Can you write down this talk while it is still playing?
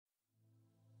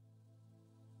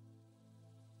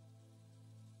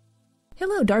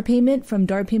Hello, Darpayment from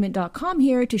darpayment.com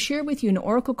here to share with you an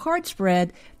Oracle card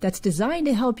spread that's designed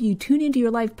to help you tune into your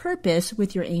life purpose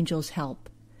with your angel's help.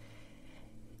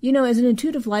 You know, as an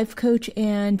intuitive life coach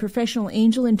and professional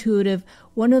angel intuitive,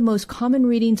 one of the most common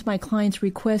readings my clients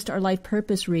request are life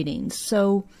purpose readings.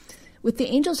 So with the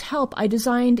angel's help, I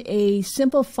designed a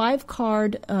simple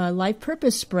 5-card life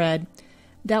purpose spread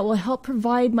that will help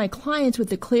provide my clients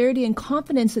with the clarity and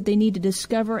confidence that they need to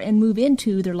discover and move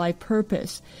into their life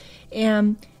purpose.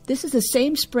 And this is the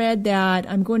same spread that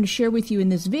I'm going to share with you in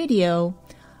this video.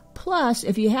 Plus,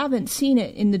 if you haven't seen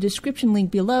it, in the description link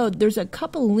below, there's a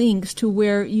couple links to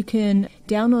where you can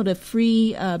download a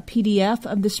free PDF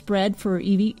of the spread for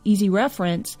easy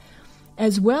reference,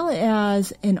 as well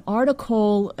as an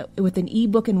article with an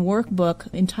ebook and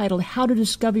workbook entitled How to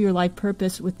Discover Your Life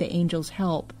Purpose with the Angel's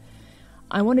Help.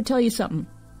 I want to tell you something.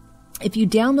 If you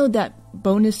download that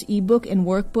bonus ebook and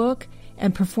workbook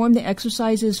and perform the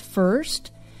exercises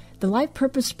first, the life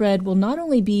purpose spread will not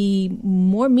only be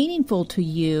more meaningful to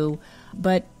you,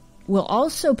 but will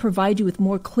also provide you with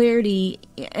more clarity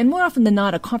and, more often than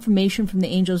not, a confirmation from the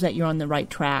angels that you're on the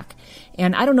right track.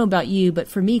 And I don't know about you, but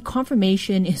for me,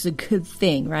 confirmation is a good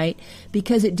thing, right?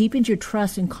 Because it deepens your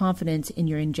trust and confidence in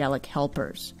your angelic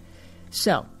helpers.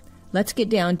 So let's get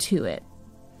down to it.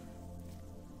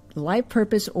 Life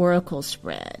Purpose Oracle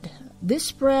Spread. This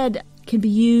spread can be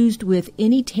used with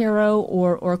any tarot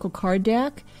or oracle card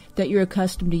deck that you're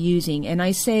accustomed to using. And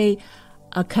I say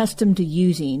accustomed to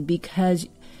using because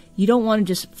you don't want to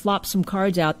just flop some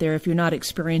cards out there if you're not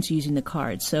experienced using the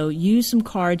cards. So use some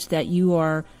cards that you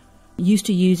are used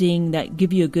to using that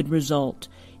give you a good result.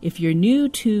 If you're new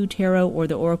to tarot or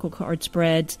the oracle card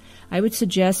spreads, I would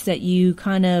suggest that you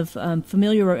kind of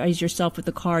familiarize yourself with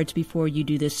the cards before you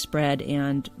do this spread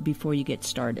and before you get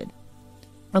started.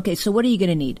 Okay, so what are you going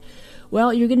to need?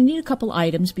 Well, you're going to need a couple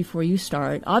items before you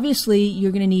start. Obviously,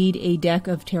 you're going to need a deck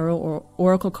of tarot or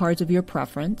oracle cards of your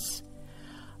preference.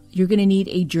 You're going to need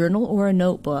a journal or a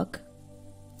notebook.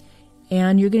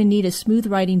 And you're going to need a smooth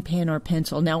writing pen or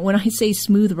pencil. Now, when I say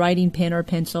smooth writing pen or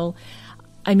pencil,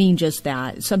 I mean just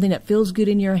that. Something that feels good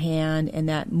in your hand and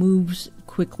that moves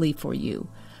quickly for you.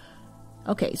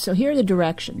 Okay, so here are the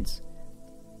directions.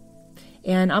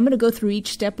 And I'm going to go through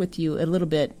each step with you a little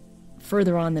bit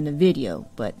further on than the video,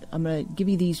 but I'm going to give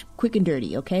you these quick and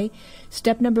dirty, okay?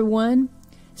 Step number 1,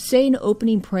 say an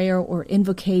opening prayer or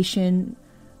invocation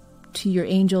to your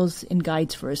angels and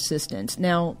guides for assistance.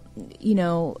 Now, you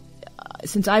know,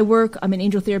 since I'm an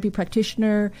angel therapy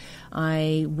practitioner,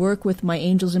 I work with my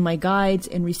angels and my guides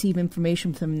and receive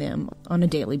information from them on a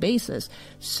daily basis.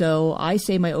 So I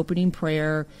say my opening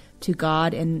prayer to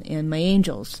God and my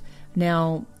angels.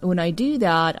 Now, when I do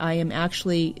that, I am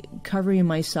actually covering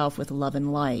myself with love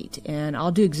and light. And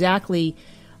I'll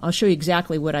show you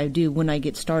exactly what I do when I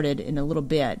get started in a little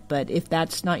bit. But if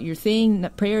that's not your thing,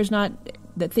 prayer is not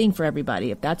the thing for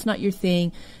everybody. If that's not your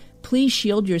thing, please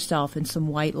shield yourself in some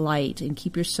white light and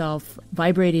keep yourself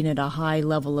vibrating at a high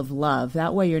level of love.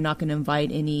 That way you're not going to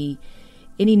invite any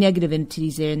negative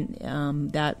entities in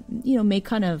that, you know, may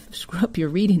kind of screw up your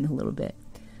reading a little bit.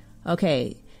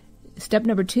 Okay. Step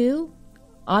number 2,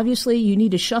 obviously you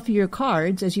need to shuffle your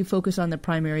cards as you focus on the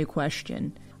primary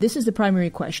question. This is the primary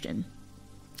question.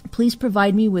 Please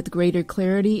provide me with greater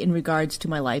clarity in regards to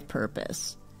my life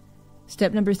purpose.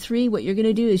 Step number 3, what you're going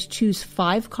to do is choose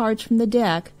 5 cards from the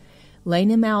deck, laying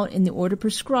them out in the order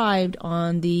prescribed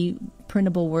on the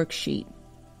printable worksheet.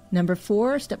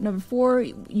 Step number 4,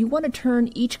 you want to turn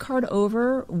each card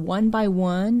over one by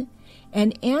one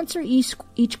and answer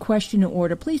each question in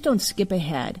order. Please don't skip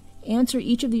ahead. Answer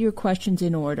each of your questions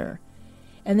in order.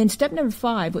 And then step number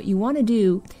 5, what you want to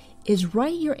do is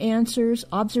write your answers,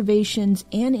 observations,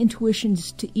 and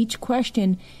intuitions to each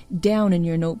question down in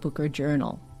your notebook or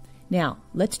journal. Now,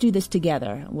 let's do this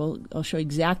together. I'll show you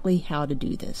exactly how to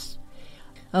do this.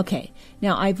 Okay,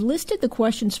 now I've listed the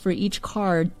questions for each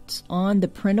card on the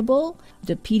printable,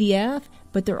 the PDF,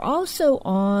 but they're also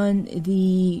on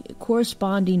the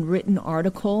corresponding written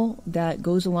article that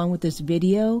goes along with this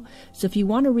video. So if you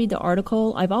want to read the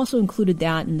article, I've also included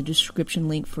that in the description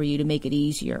link for you to make it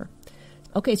easier.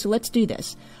 Okay, so let's do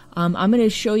this. I'm going to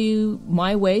show you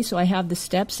my way, so I have the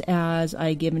steps as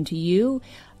I given to you,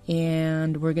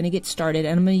 and we're going to get started.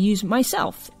 And I'm going to use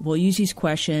myself. We'll use these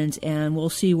questions, and we'll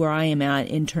see where I am at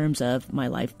in terms of my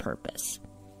life purpose.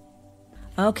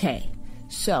 Okay,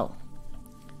 so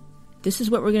this is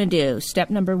what we're going to do. Step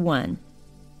number 1.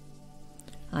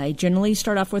 I generally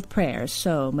start off with prayers.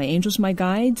 So, my angels, my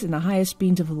guides, and the highest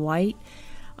beings of light,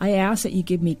 I ask that you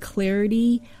give me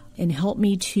clarity and help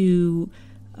me to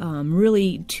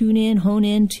really tune in, hone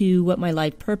in to what my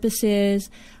life purpose is.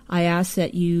 I ask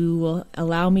that you will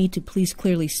allow me to please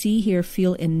clearly see, hear,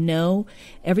 feel, and know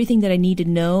everything that I need to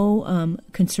know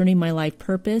concerning my life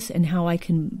purpose and how I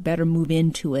can better move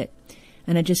into it.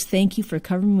 And I just thank you for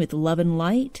covering me with love and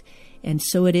light. And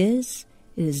so it is.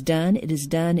 It is done. It is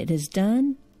done. It is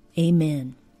done.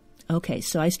 Amen. Okay,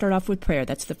 so I start off with prayer.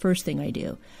 That's the first thing I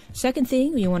do. Second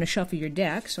thing, you want to shuffle your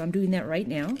deck. So I'm doing that right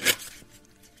now.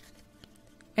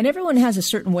 And everyone has a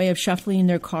certain way of shuffling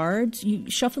their cards. You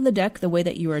shuffle the deck the way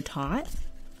that you were taught.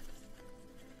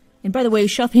 And by the way,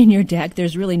 shuffling your deck,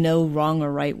 there's really no wrong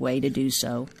or right way to do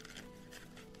so.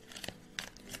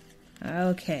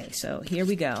 Okay, so here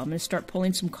we go. I'm going to start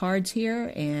pulling some cards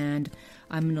here, and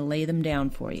I'm going to lay them down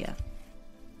for you.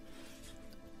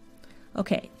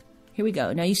 Okay, here we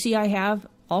go. Now you see I have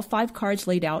all 5 cards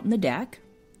laid out in the deck.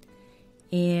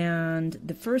 And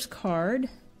the first card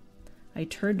I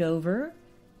turned over.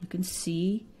 You can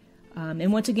see,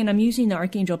 and once again, I'm using the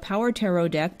Archangel Power Tarot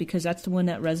deck because that's the one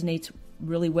that resonates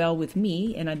really well with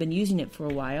me, and I've been using it for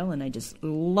a while, and I just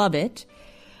love it.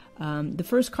 The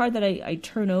first card that I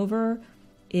turn over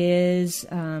is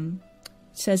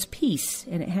says Peace,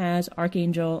 and it has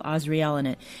Archangel Azrael in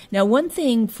it. Now, one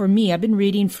thing for me, I've been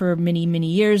reading for many,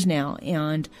 many years now,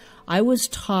 and I was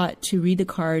taught to read the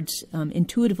cards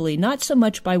intuitively, not so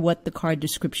much by what the card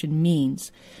description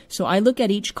means. So I look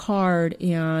at each card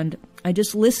and I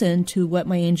just listen to what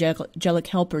my angelic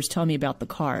helpers tell me about the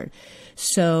card.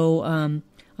 So I'm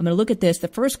going to look at this. The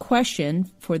first question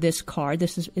for this card,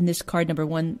 this is in this card number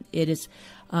 1, it is,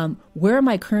 where am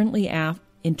I currently at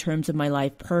in terms of my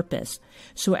life purpose?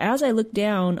 So as I look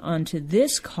down onto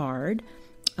this card,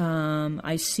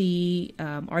 I see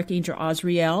Archangel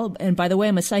Azrael, and by the way,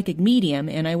 I'm a psychic medium,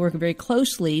 and I work very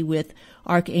closely with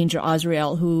Archangel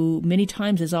Azrael, who many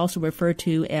times is also referred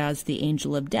to as the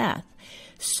Angel of Death.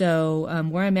 So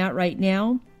where I'm at right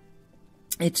now,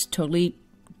 it's totally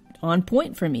on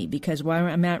point for me, because where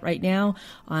I'm at right now,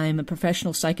 I'm a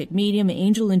professional psychic medium,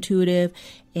 angel intuitive,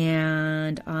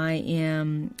 and I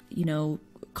am,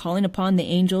 calling upon the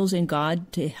angels and God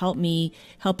to help me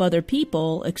help other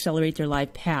people accelerate their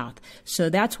life path. So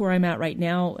that's where I'm at right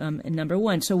now, number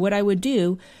 1. So what I would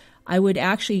do, I would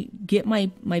actually get my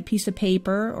piece of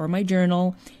paper or my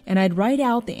journal, and I'd write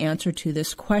out the answer to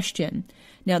this question.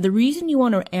 Now, the reason you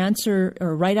want to answer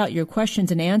or write out your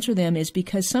questions and answer them is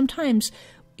because sometimes,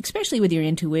 especially with your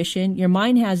intuition, your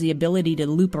mind has the ability to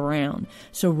loop around.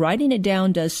 So writing it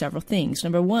down does several things.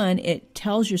 Number 1, it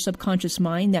tells your subconscious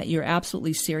mind that you're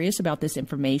absolutely serious about this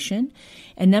information.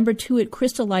 And number 2, it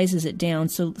crystallizes it down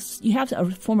so you have a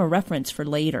form of reference for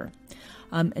later.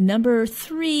 And number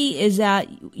 3 is that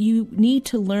you need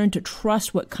to learn to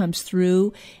trust what comes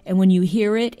through. And when you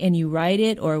hear it and you write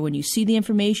it, or when you see the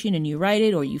information and you write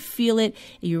it, or you feel it,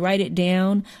 you write it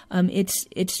down,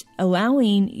 it's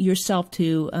allowing yourself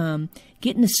to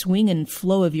get in the swing and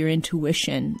flow of your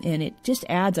intuition. And it just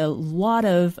adds a lot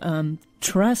of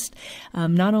trust,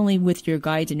 not only with your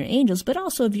guides and your angels, but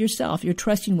also of yourself. You're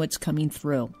trusting what's coming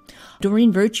through.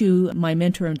 Doreen Virtue, my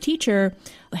mentor and teacher,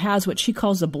 has what she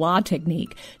calls the blah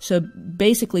technique. So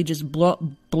basically just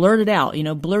blurt it out,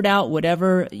 blurt out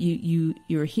whatever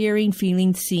you're hearing,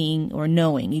 feeling, seeing, or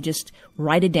knowing. You just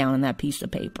write it down on that piece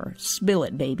of paper. Spill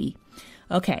it, baby.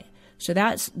 Okay, so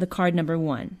that's the card number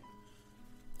 1.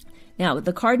 Now,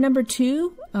 the card number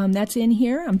 2, that's in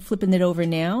here. I'm flipping it over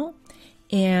now.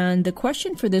 And the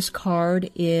question for this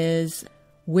card is,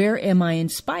 where am I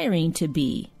inspiring to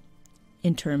be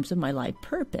in terms of my life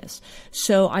purpose?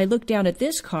 So I look down at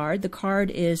this card. The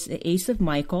card is the Ace of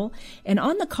Michael. And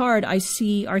on the card, I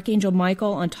see Archangel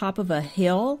Michael on top of a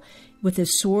hill with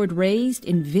his sword raised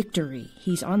in victory.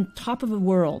 He's on top of a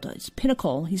world. It's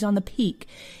pinnacle. He's on the peak.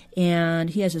 And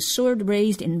he has a sword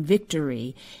raised in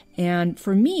victory. And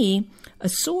for me, a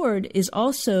sword is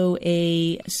also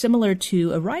similar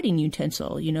to a writing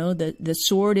utensil. The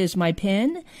sword is my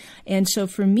pen. And so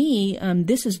for me,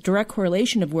 this is direct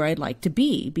correlation of where I'd like to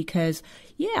be, because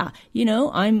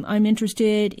I'm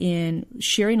interested in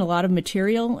sharing a lot of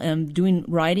material, doing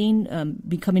writing,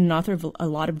 becoming an author of a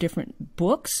lot of different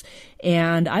books.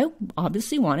 And I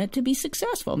obviously want it to be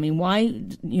successful. I mean, why,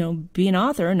 be an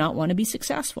author and not want to be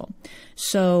successful?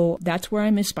 So that's where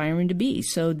I'm aspiring to be.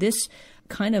 So this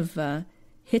kind of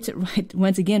hits it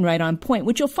right on point,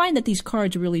 which you'll find that these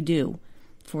cards really do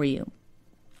for you.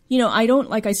 I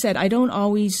don't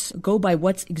always go by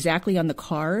what's exactly on the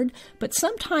card, but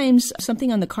sometimes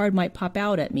something on the card might pop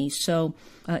out at me. So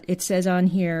it says on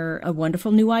here, a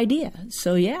wonderful new idea.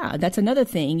 So yeah, that's another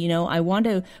thing. I want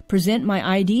to present my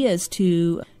ideas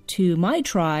to to my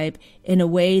tribe in a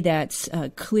way that's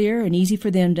clear and easy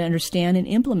for them to understand and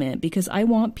implement, because I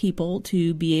want people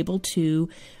to be able to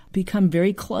become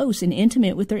very close and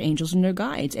intimate with their angels and their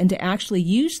guides, and to actually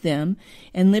use them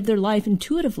and live their life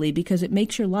intuitively, because it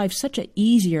makes your life such an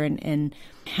easier and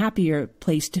happier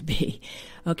place to be.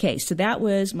 Okay, so that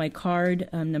was my card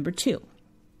number 2.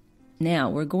 Now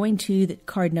we're going to the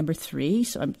card number 3,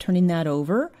 so I'm turning that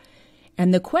over.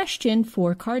 And the question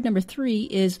for card number 3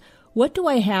 is, what do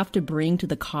I have to bring to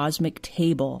the cosmic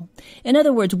table? In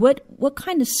other words, what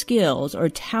kind of skills or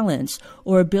talents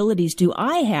or abilities do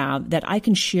I have that I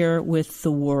can share with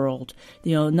the world?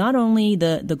 You know, not only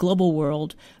the global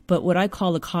world, but what I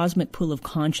call the cosmic pool of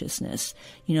consciousness.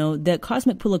 You know, the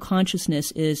cosmic pool of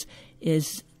consciousness is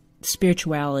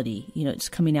spirituality. You know, it's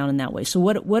coming out in that way. So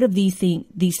what of these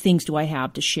things do I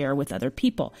have to share with other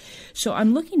people? So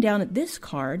I'm looking down at this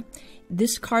card.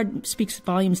 This card speaks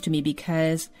volumes to me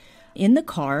because in the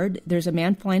card, there's a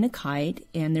man flying a kite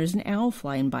and there's an owl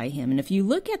flying by him. And if you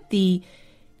look at the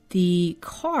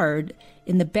card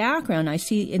in the background, I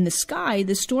see in the sky,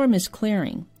 the storm is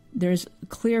clearing. There's a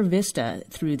clear vista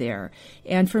through there.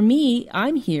 And for me,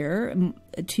 I'm here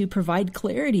to provide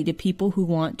clarity to people who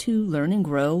want to learn and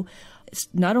grow,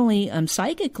 not only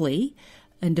psychically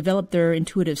and develop their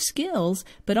intuitive skills,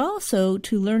 but also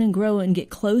to learn and grow and get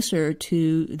closer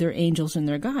to their angels and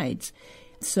their guides.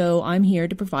 So I'm here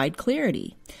to provide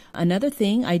clarity. Another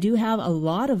thing, I do have a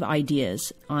lot of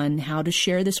ideas on how to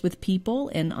share this with people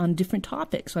and on different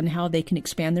topics, on how they can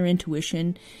expand their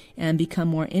intuition and become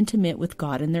more intimate with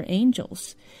God and their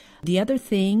angels. The other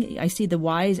thing, I see the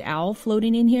wise owl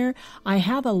floating in here. I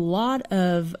have a lot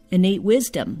of innate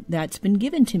wisdom that's been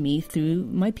given to me through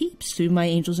my peeps, through my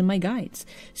angels and my guides.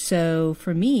 So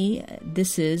for me,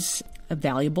 this is a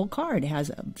valuable card. It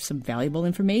has some valuable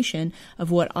information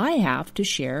of what I have to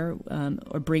share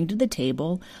or bring to the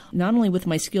table, not only with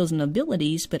my skills and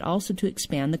abilities, but also to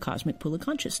expand the cosmic pool of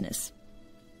consciousness.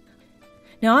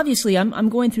 Now, obviously, I'm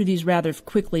going through these rather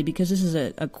quickly because this is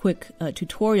a quick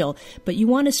tutorial, but you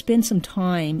want to spend some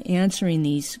time answering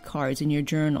these cards in your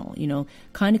journal, you know,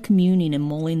 kind of communing and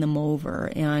mulling them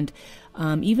over. And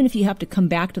even if you have to come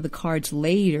back to the cards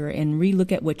later and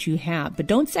relook at what you have, but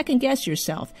don't second guess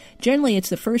yourself. Generally, it's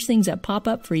the first things that pop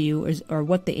up for you or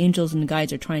what the angels and the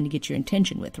guides are trying to get your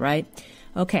attention with, right?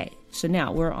 Okay, so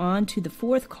now we're on to the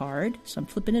 4th card. So I'm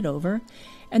flipping it over.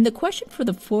 And the question for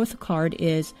the 4th card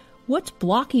is, what's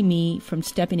blocking me from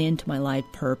stepping into my life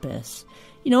purpose?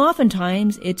 You know,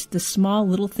 oftentimes it's the small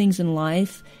little things in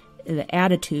life, the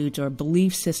attitudes or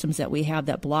belief systems that we have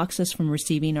that blocks us from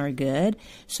receiving our good.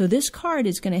 So this card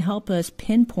is going to help us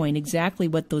pinpoint exactly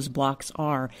what those blocks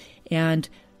are and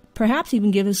perhaps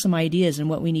even give us some ideas on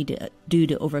what we need to do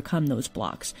to overcome those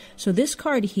blocks. So this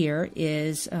card here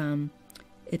is,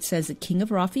 it says the King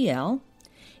of Raphael.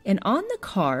 And on the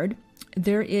card,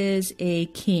 there is a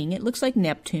king. It looks like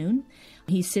Neptune.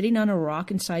 He's sitting on a rock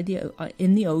inside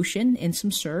in the ocean in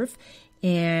some surf.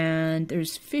 And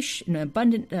there's fish and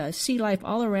abundant sea life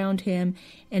all around him.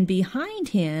 And behind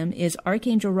him is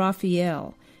Archangel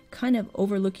Raphael, kind of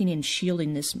overlooking and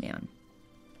shielding this man.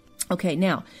 Okay,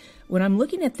 now, when I'm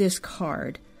looking at this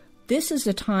card, this is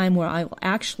the time where I will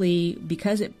actually,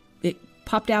 because it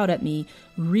popped out at me,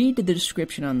 read the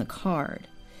description on the card.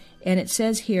 And it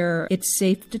says here, it's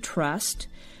safe to trust.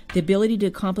 The ability to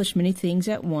accomplish many things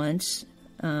at once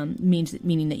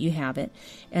meaning that you have it.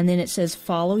 And then it says,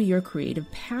 follow your creative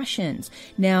passions.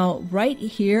 Now, right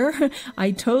here,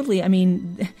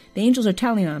 the angels are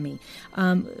telling on me.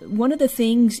 One of the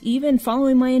things, even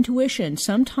following my intuition,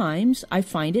 sometimes I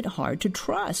find it hard to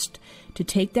trust, to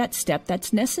take that step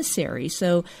that's necessary.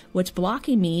 So what's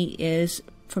blocking me is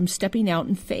from stepping out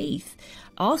in faith.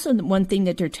 Also, one thing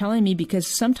that they're telling me, because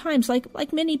sometimes,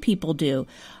 like many people do,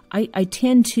 I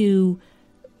tend to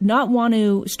not want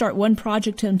to start one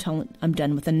project until I'm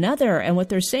done with another. And what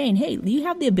they're saying, hey, you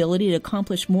have the ability to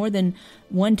accomplish more than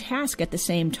one task at the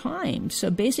same time.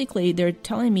 So basically, they're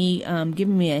telling me,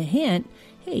 giving me a hint,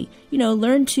 hey,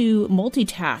 learn to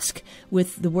multitask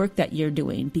with the work that you're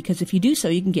doing, because if you do so,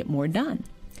 you can get more done.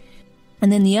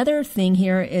 And then the other thing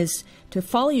here is to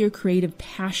follow your creative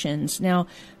passions. Now,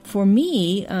 for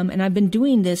me, and I've been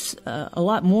doing this a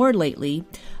lot more lately,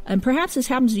 and perhaps this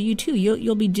happens to you too.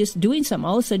 You'll be just doing something.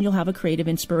 All of a sudden, you'll have a creative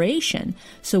inspiration.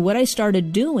 So what I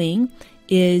started doing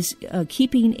is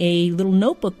keeping a little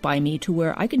notebook by me to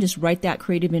where I can just write that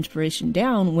creative inspiration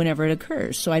down whenever it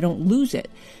occurs so I don't lose it.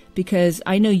 Because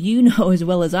I know you know as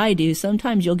well as I do,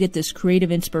 sometimes you'll get this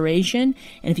creative inspiration,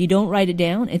 and if you don't write it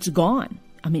down, it's gone.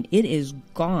 It is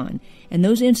gone. And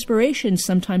those inspirations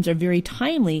sometimes are very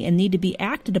timely and need to be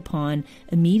acted upon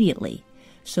immediately.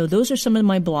 So those are some of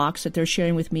my blocks that they're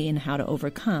sharing with me and how to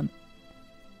overcome.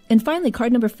 And finally,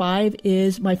 card number 5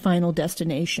 is my final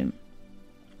destination.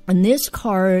 And this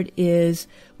card is,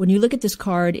 when you look at this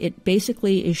card, it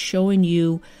basically is showing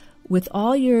you with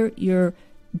all your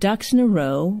ducks in a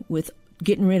row, with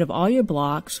getting rid of all your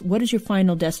blocks, what is your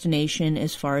final destination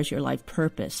as far as your life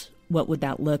purpose? What would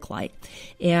that look like?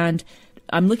 And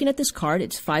I'm looking at this card.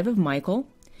 It's 5 of Michael.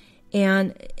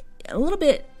 And a little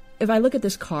bit, if I look at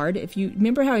this card, if you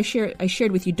remember how I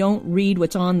shared with you, don't read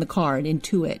what's on the card,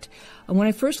 intuit. And when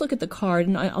I first look at the card,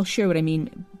 and I'll share what I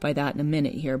mean by that in a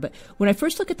minute here, but when I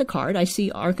first look at the card, I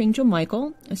see Archangel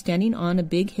Michael standing on a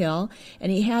big hill, and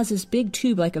he has this big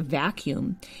tube like a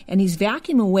vacuum, and he's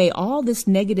vacuuming away all this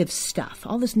negative stuff,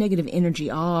 all this negative energy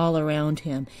all around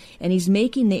him, and he's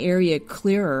making the area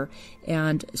clearer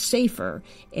and safer,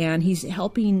 and he's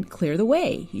helping clear the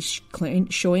way. He's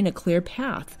showing a clear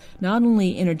path, not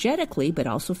only energetically, but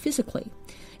also physically.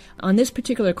 On this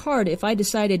particular card, if I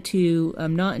decided to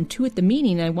not intuit the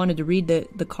meaning, I wanted to read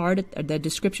the card, the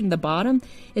description at the bottom,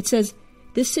 it says,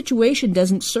 "This situation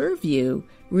doesn't serve you.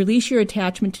 Release your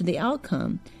attachment to the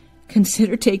outcome.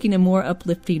 Consider taking a more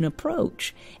uplifting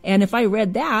approach." And if I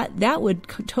read that, that would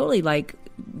totally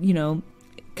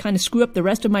kind of screw up the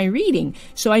rest of my reading.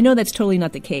 So I know that's totally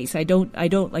not the case. I don't,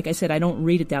 like I said, I don't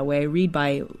read it that way. I read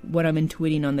by what I'm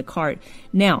intuiting on the card.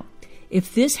 Now,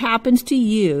 if this happens to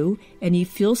you and you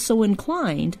feel so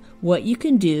inclined, what you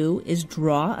can do is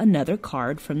draw another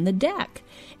card from the deck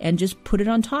and just put it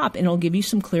on top, and it'll give you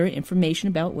some clear information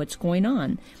about what's going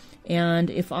on. And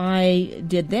if I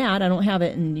did that, I don't have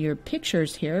it in your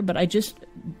pictures here, but I just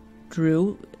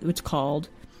drew what's called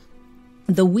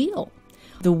the wheel.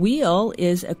 The wheel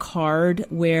is a card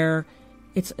where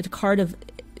it's a card of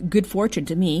good fortune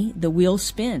to me. The wheel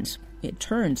spins. It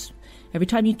turns. Every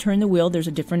time you turn the wheel, there's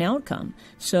a different outcome.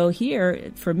 So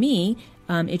here, for me,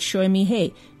 it's showing me,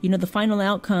 hey, the final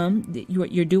outcome that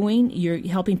you're doing, you're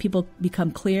helping people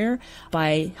become clear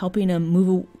by helping them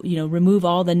remove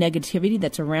all the negativity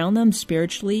that's around them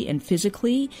spiritually and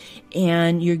physically,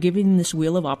 and you're giving them this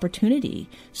wheel of opportunity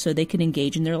so they can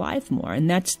engage in their life more. And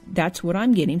that's what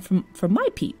I'm getting from my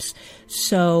peeps.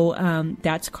 So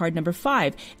that's card number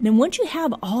 5. And then once you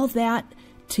have all that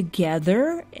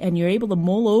together and you're able to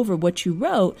mull over what you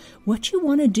wrote, what you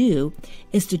want to do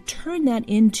is to turn that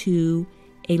into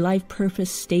a life purpose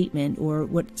statement, or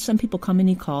what some people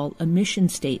commonly call a mission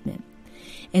statement.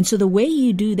 And so the way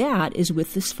you do that is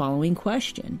with this following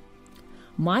question.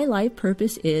 My life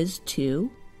purpose is to,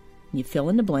 you fill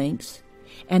in the blanks,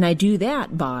 and I do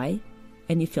that by,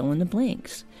 and you fill in the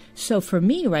blanks. So for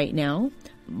me right now,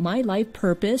 my life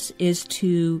purpose is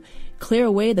to clear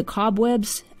away the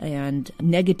cobwebs and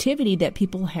negativity that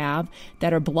people have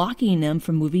that are blocking them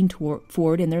from moving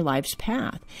forward in their life's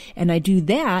path. And I do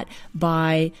that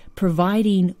by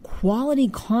providing quality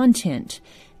content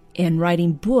and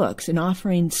writing books and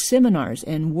offering seminars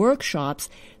and workshops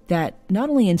that not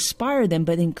only inspire them,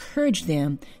 but encourage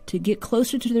them to get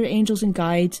closer to their angels and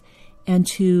guides and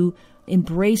to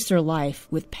embrace their life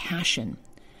with passion.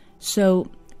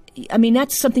 So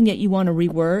that's something that you want to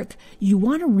rework. You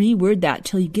want to reword that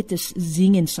till you get this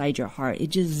zing inside your heart. It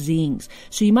just zings.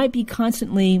 So you might be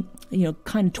constantly,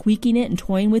 kind of tweaking it and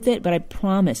toying with it, but I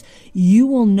promise you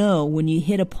will know when you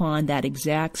hit upon that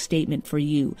exact statement for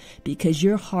you, because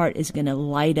your heart is going to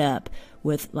light up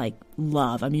with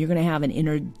love. You're going to have an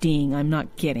inner ding. I'm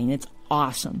not kidding. It's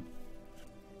awesome.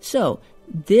 So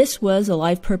this was a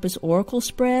Life Purpose Oracle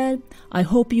spread. I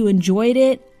hope you enjoyed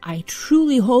it. I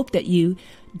truly hope that you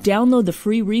download the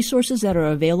free resources that are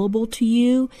available to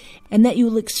you, and that you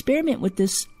will experiment with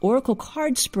this Oracle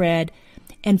card spread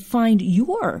and find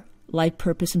your life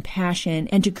purpose and passion,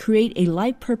 and to create a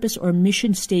life purpose or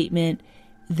mission statement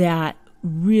that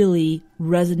really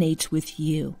resonates with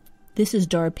you. This is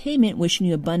Dara Payment wishing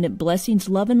you abundant blessings,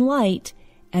 love, and light,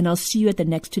 and I'll see you at the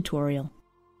next tutorial.